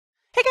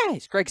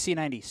guys, Greg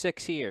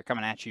C96 here,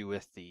 coming at you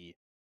with the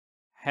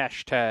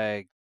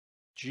hashtag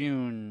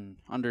June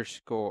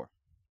underscore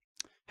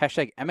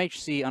hashtag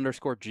MHC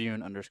underscore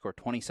June underscore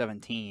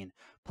 2017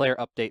 player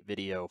update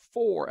video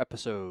for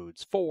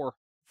episodes 4,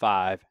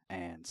 5,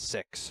 and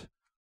 6.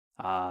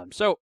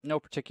 So no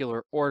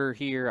particular order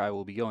here. I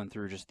will be going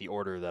through just the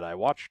order that I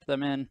watched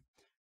them in.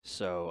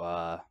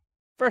 So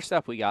first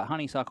up, we got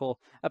Honeysuckle,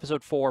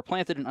 episode 4,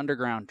 planted an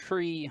underground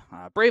tree,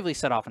 bravely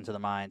set off into the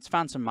mines,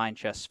 found some mine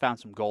chests, found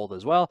some gold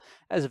as well.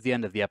 As of the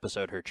end of the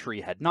episode, her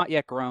tree had not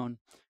yet grown.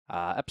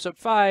 Episode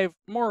 5,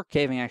 more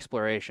caving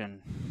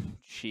exploration.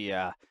 She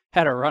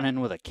had a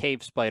run-in with a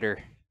cave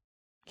spider,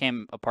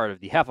 became a part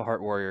of the Half a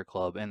Heart Warrior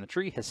Club, and the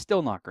tree has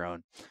still not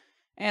grown.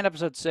 And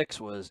episode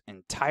 6 was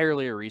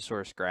entirely a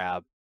resource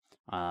grab,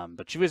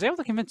 but she was able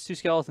to convince two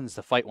skeletons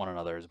to fight one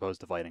another as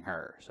opposed to fighting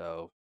her,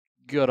 so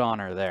good on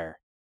her there.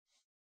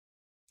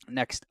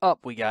 Next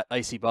up, we got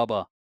Icy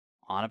Bubba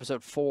on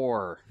episode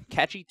 4.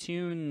 Catchy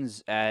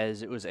tunes,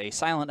 as it was a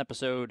silent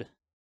episode,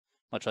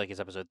 much like his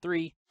episode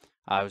 3.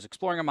 I was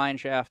exploring a mine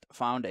shaft,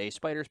 found a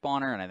spider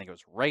spawner, and I think it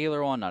was a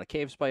regular one, not a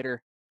cave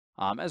spider.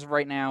 As of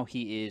right now,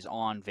 he is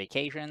on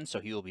vacation, so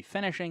he will be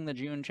finishing the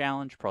June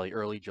challenge, probably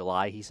early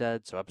July, he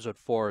said. So episode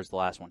 4 is the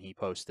last one he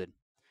posted.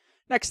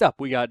 Next up,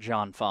 we got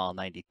John Fall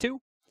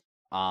 92.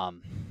 By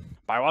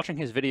watching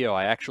his video,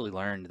 I actually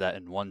learned that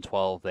in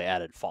 112 they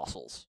added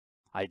fossils.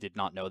 I did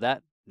not know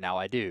that. Now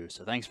I do,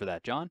 so thanks for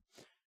that, John.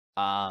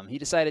 He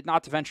decided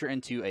not to venture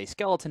into a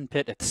skeleton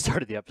pit at the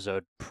start of the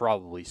episode.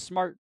 Probably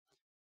smart.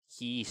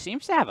 He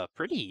seems to have a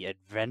pretty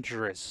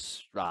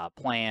adventurous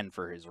plan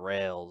for his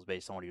rails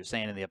based on what he was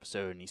saying in the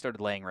episode, and he started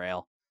laying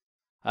rail.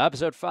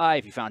 Episode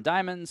 5, he found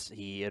diamonds.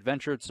 He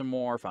adventured some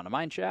more, found a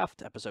mine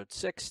shaft. Episode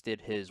 6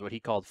 did his what he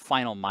called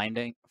final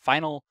mining.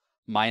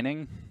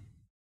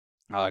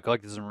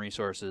 Collected some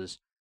resources,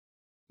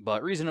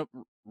 but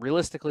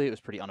realistically, it was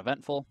pretty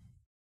uneventful.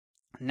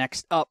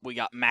 Next up, we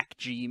got Mac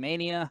G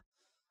Mania.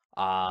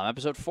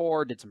 Episode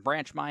 4 did some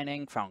branch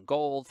mining, found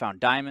gold, found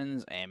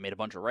diamonds, and made a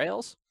bunch of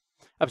rails.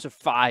 Episode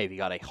 5, he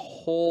got a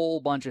whole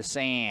bunch of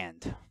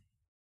sand,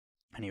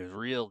 and he was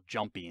real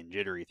jumpy and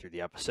jittery through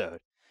the episode,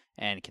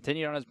 and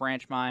continued on his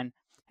branch mine.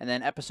 And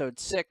then episode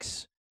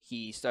 6,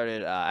 he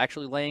started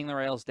actually laying the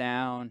rails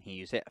down.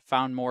 He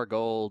found more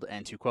gold,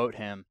 and to quote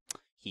him,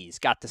 he's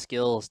got the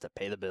skills to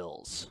pay the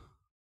bills.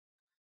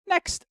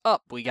 Next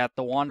up, we got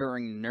the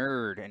Wandering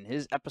Nerd, and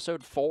his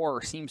episode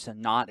 4 seems to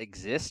not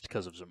exist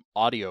because of some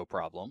audio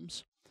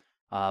problems.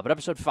 But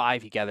episode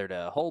 5, he gathered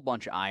a whole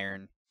bunch of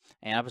iron.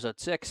 And episode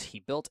 6, he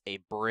built a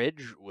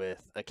bridge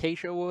with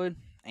acacia wood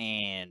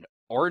and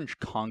orange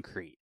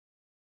concrete,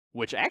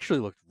 which actually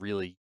looked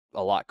really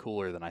a lot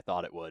cooler than I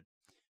thought it would.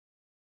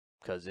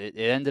 Because it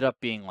ended up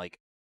being like,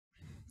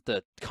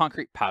 the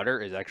concrete powder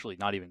is actually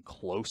not even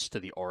close to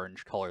the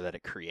orange color that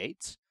it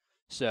creates.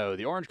 So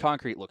the orange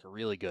concrete looked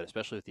really good,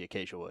 especially with the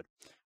acacia wood.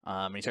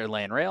 And he started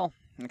laying rail.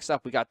 Next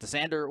up, we got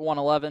Descender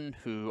 111,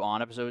 who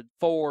on episode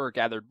 4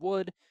 gathered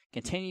wood,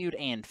 continued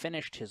and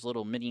finished his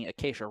little mini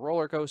acacia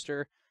roller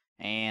coaster.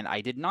 And I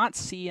did not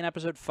see an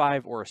episode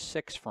 5 or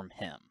 6 from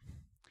him.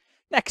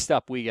 Next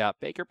up, we got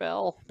Baker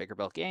Bell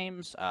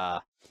Games.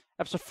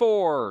 Episode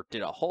 4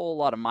 did a whole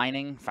lot of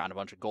mining, found a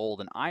bunch of gold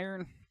and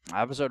iron.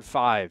 Episode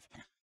 5,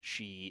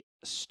 she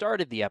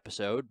started the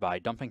episode by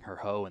dumping her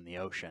hoe in the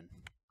ocean.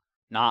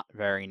 Not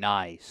very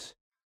nice.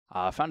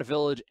 Found a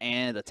village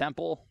and a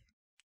temple.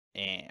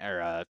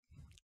 Are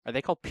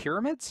they called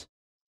pyramids?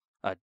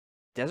 A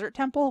desert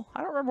temple? I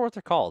don't remember what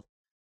they're called.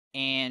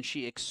 And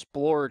she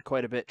explored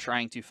quite a bit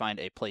trying to find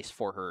a place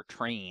for her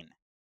train.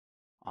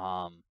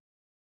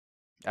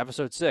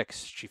 Episode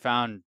 6, she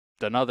found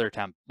another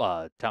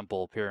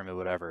temple, pyramid,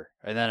 whatever,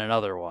 and then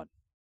another one,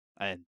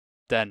 and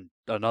then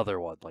another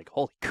one. Like,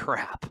 holy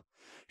crap.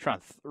 She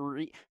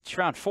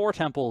found 4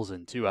 temples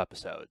in 2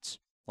 episodes.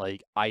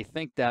 Like, I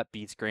think that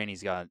beats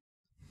Granny's Got...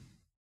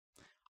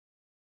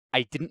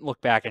 I didn't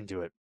look back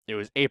into it. It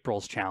was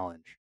April's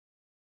challenge.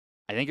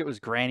 I think it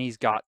was Granny's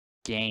Got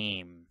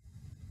Game.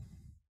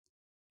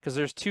 Because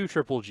there's 2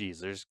 triple Gs.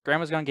 There's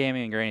Grandma's Gone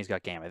Gaming and Granny's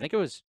Got Game. I think it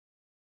was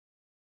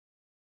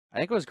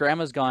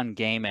Grandma's Gone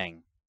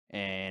Gaming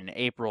in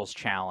April's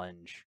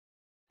challenge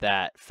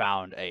that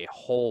found a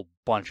whole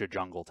bunch of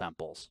jungle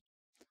temples.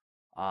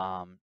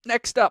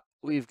 Next up,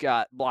 we've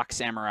got Block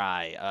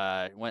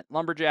Samurai. Went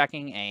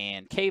lumberjacking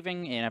and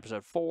caving in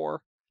episode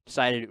 4.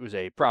 Decided it was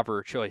a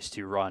proper choice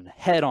to run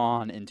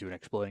head-on into an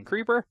exploding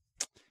creeper.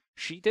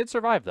 She did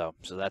survive, though,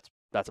 so that's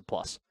a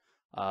plus.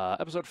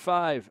 Episode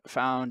 5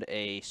 found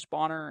a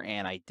spawner,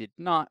 and I did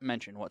not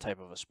mention what type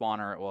of a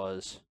spawner it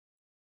was.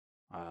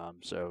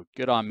 So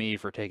good on me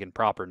for taking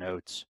proper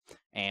notes.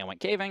 And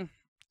went caving.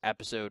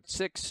 Episode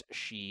 6,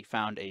 she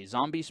found a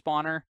zombie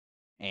spawner,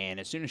 and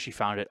as soon as she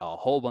found it, a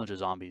whole bunch of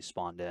zombies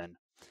spawned in,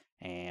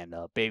 and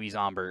baby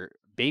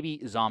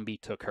zombie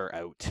took her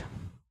out.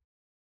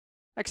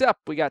 Next up,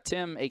 we got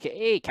Tim,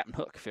 aka Captain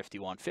Hook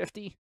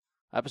 5150.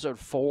 Episode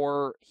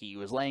 4, he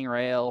was laying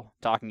rail,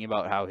 talking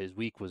about how his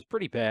week was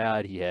pretty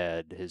bad. He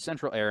had his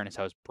central air in his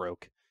house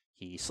broke.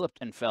 He slipped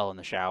and fell in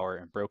the shower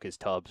and broke his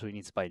tub, so he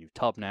needs to buy a new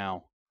tub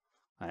now.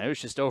 It was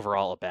just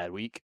overall a bad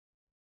week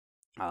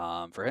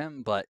for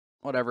him, but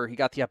whatever. He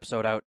got the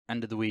episode out,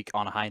 ended the week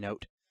on a high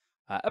note.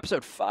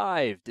 Episode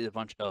 5 did a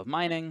bunch of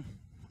mining,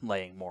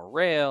 laying more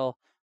rail,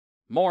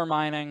 more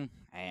mining,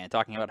 and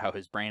talking about how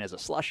his brain is a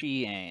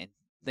slushy and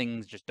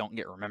things just don't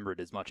get remembered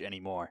as much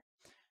anymore.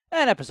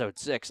 And episode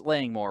 6,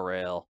 laying more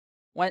rail,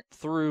 went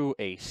through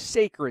a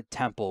sacred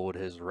temple with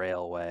his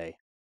railway.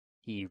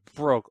 He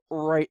broke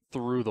right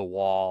through the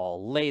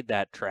wall, laid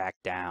that track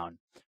down,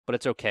 but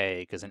it's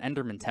okay because an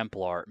Enderman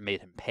Templar made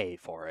him pay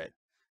for it,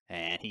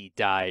 and he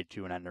died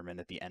to an Enderman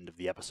at the end of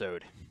the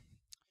episode.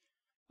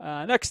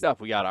 Next up,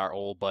 we got our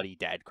old buddy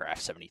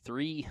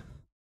Dadcraft73.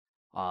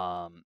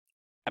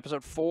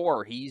 Episode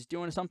 4, he's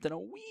doing something a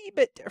wee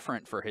bit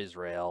different for his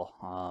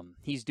rail.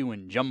 He's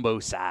doing jumbo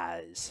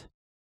size.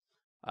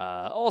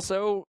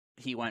 Also,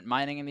 he went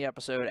mining in the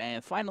episode,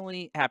 and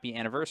finally, happy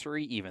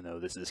anniversary, even though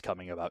this is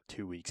coming about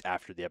 2 weeks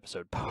after the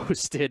episode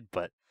posted,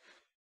 but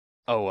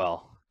oh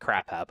well,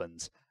 crap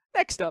happens.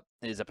 Next up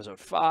is episode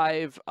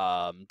 5,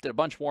 did a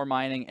bunch more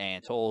mining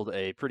and told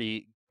a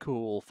pretty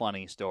cool,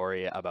 funny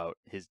story about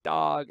his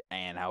dog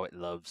and how it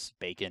loves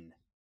bacon.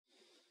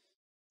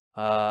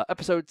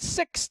 Episode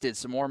 6 did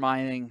some more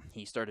mining.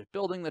 He started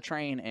building the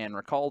train and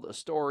recalled a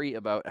story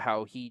about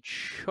how he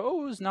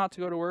chose not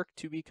to go to work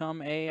to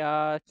become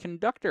a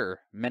conductor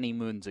many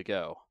moons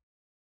ago.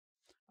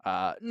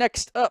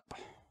 Next up,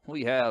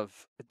 we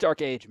have Dark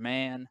Age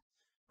Man,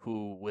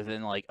 who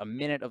within like a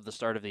minute of the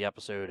start of the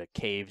episode, a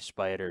cave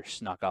spider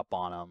snuck up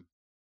on him.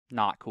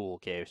 Not cool,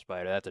 cave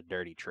spider. That's a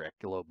dirty trick.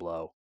 Low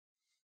blow.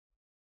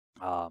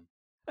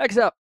 Next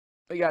up,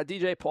 we got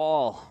DJ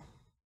Paul.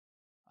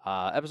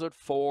 Episode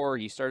 4,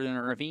 he started in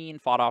a ravine,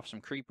 fought off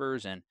some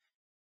creepers, and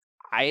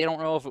I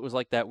don't know if it was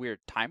like that weird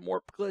time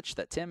warp glitch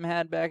that Tim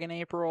had back in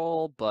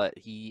April, but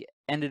he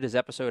ended his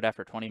episode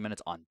after 20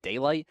 minutes on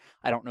daylight.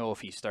 I don't know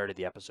if he started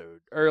the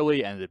episode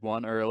early, ended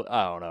one early.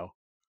 I don't know.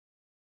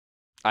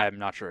 I'm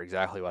not sure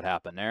exactly what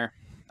happened there.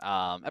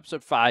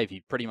 Episode 5, he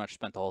pretty much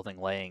spent the whole thing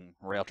laying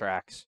rail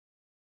tracks.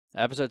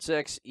 Episode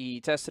 6, he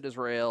tested his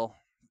rail,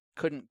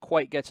 couldn't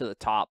quite get to the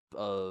top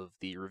of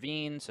the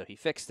ravine, so he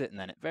fixed it and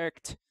then it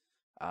worked.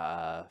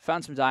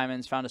 Found some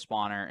diamonds, found a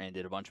spawner, and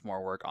did a bunch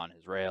more work on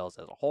his rails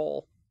as a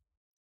whole.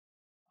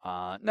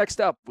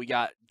 Next up, we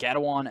got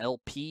Gadawan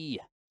LP.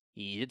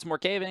 He did some more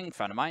caving,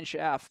 found a mine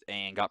shaft,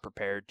 and got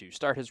prepared to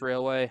start his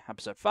railway.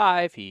 Episode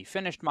 5, he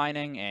finished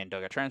mining and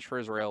dug a trench for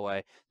his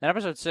railway. Then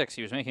episode 6,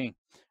 he was making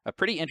a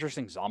pretty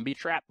interesting zombie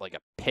trap, like a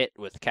pit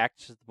with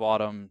cactus at the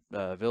bottom,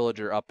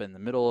 villager up in the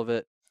middle of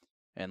it,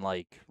 and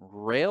like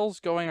rails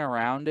going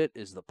around it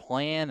is the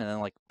plan, and then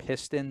like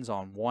pistons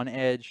on one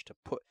edge to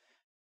put...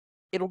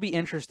 It'll be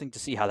interesting to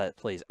see how that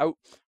plays out.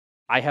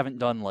 I haven't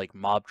done like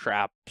mob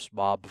traps,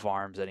 mob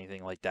farms,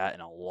 anything like that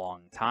in a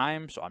long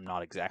time, so I'm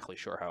not exactly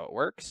sure how it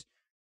works.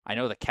 I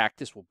know the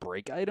cactus will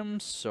break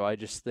items, so I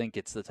just think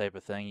it's the type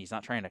of thing, he's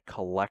not trying to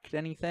collect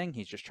anything,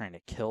 he's just trying to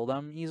kill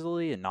them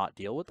easily and not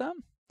deal with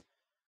them.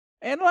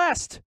 And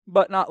last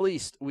but not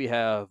least, we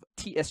have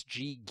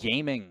TSG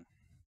Gaming.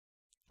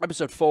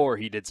 Episode 4,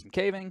 he did some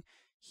caving,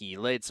 he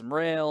laid some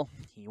rail,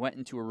 he went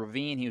into a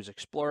ravine, he was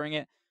exploring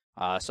it.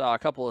 Saw a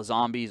couple of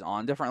zombies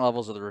on different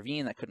levels of the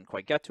ravine that couldn't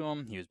quite get to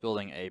him. He was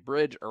building a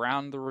bridge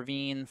around the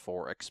ravine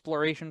for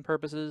exploration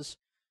purposes,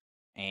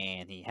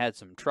 and he had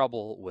some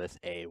trouble with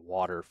a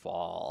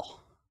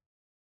waterfall.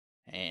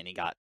 And he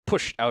got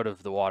pushed out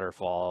of the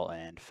waterfall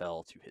and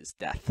fell to his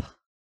death.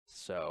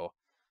 So,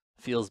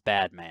 feels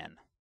bad, man.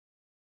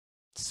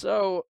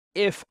 So,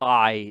 if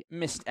I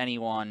missed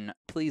anyone,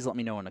 please let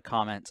me know in the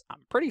comments.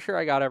 I'm pretty sure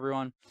I got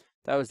everyone.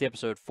 That was the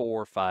episode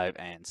 4, 5,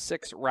 and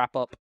 6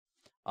 wrap-up.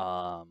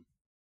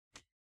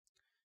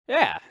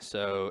 Yeah,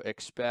 so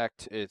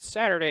expect, it's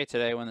Saturday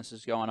today when this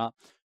is going up,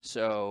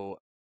 so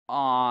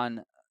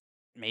on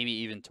maybe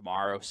even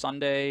tomorrow,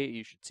 Sunday,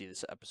 you should see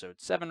this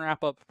episode 7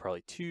 wrap up,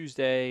 probably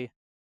Tuesday,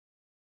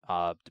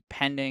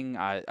 depending,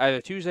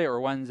 either Tuesday or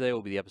Wednesday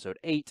will be the episode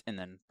 8, and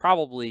then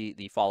probably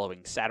the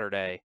following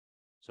Saturday,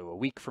 so a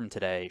week from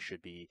today,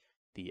 should be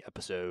the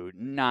episode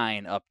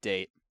 9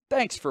 update.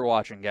 Thanks for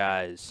watching,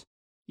 guys.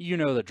 You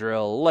know the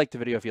drill. Like the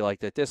video if you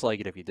liked it, dislike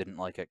it if you didn't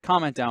like it,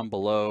 comment down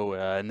below.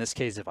 In this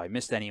case, if I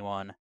missed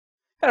anyone,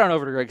 head on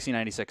over to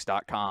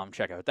GregC96.com,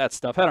 check out that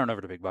stuff. Head on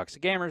over to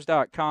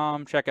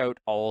BigBoxOfGamers.com, check out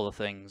all the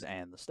things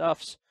and the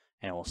stuffs,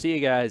 and we'll see you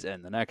guys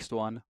in the next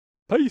one.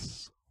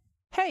 Peace!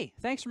 Hey,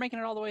 thanks for making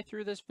it all the way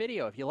through this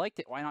video. If you liked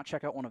it, why not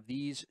check out one of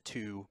these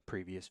 2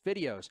 previous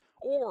videos?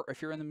 Or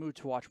if you're in the mood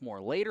to watch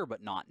more later,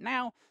 but not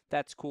now,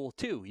 that's cool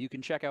too. You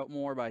can check out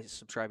more by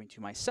subscribing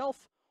to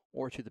myself,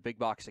 or to the Big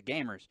Box of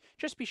Gamers.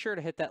 Just be sure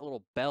to hit that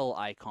little bell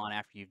icon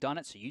after you've done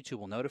it so YouTube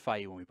will notify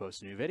you when we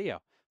post a new video.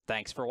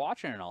 Thanks for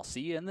watching, and I'll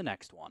see you in the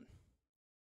next one.